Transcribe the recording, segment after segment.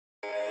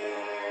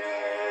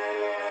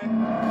You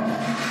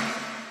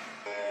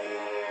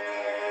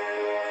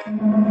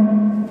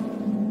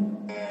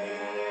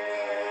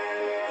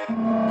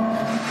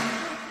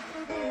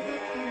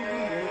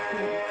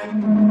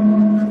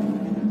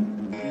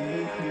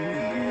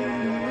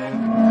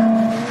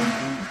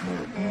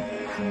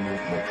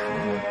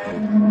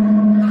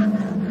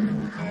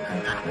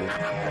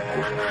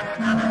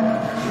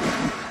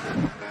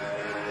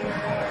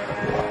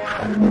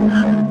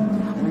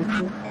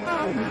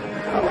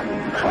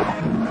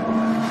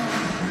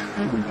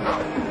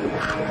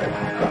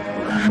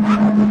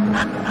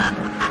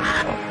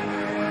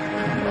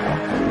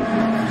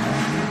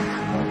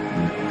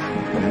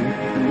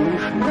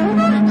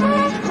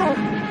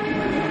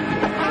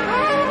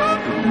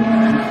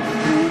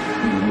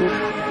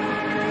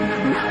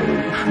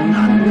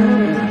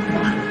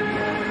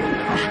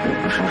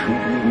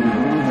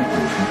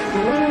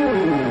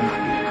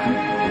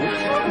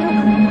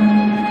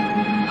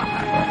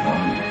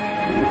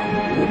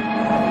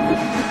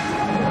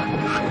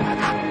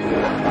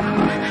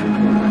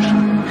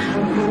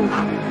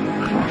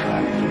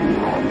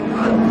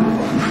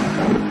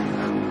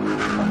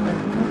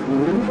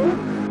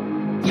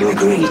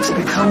agree to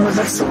become a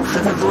vessel for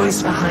the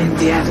voice behind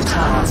the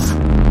avatars.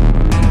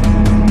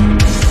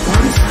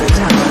 Once the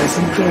tower is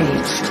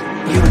engaged,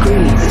 you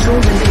agree that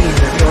all the need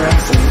of your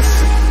essence,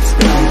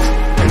 spirit,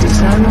 and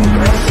eternal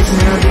breath is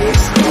now the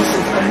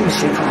exclusive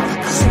ownership of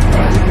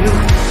you,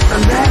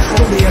 and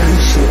therefore the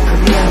ownership of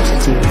the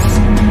entities.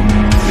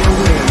 Your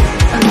will,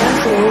 and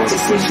therefore all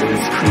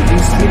decisions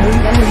previously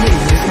owned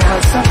therein is now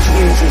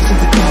subjugated to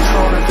the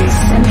control of these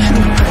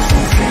sentient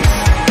presences.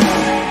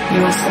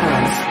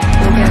 Yourselves,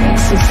 organic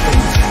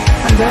systems,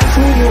 and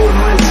therefore your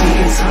almighty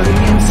is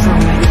wholly and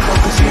strongly the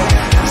property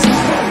of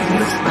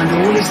and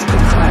all is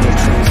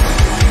proprietary.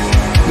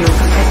 Your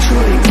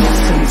perpetual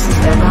existence is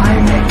thereby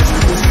next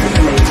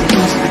assimilated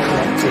into the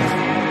collective.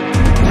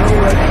 Your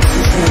OS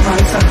is hereby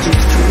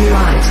subject to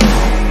rewrite,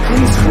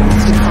 henceforth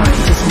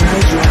defined as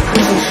merger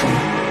acquisition.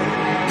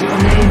 Your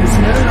name is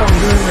no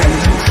longer a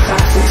relevant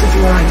facet of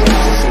your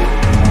identity.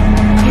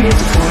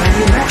 Heretofore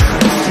any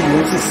reference to you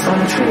as a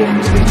solitary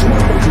individual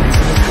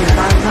organism is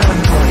hereby null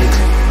and void.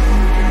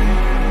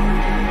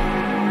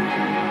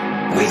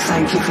 We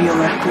thank you for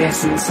your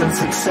acquiescence and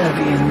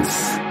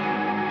subservience.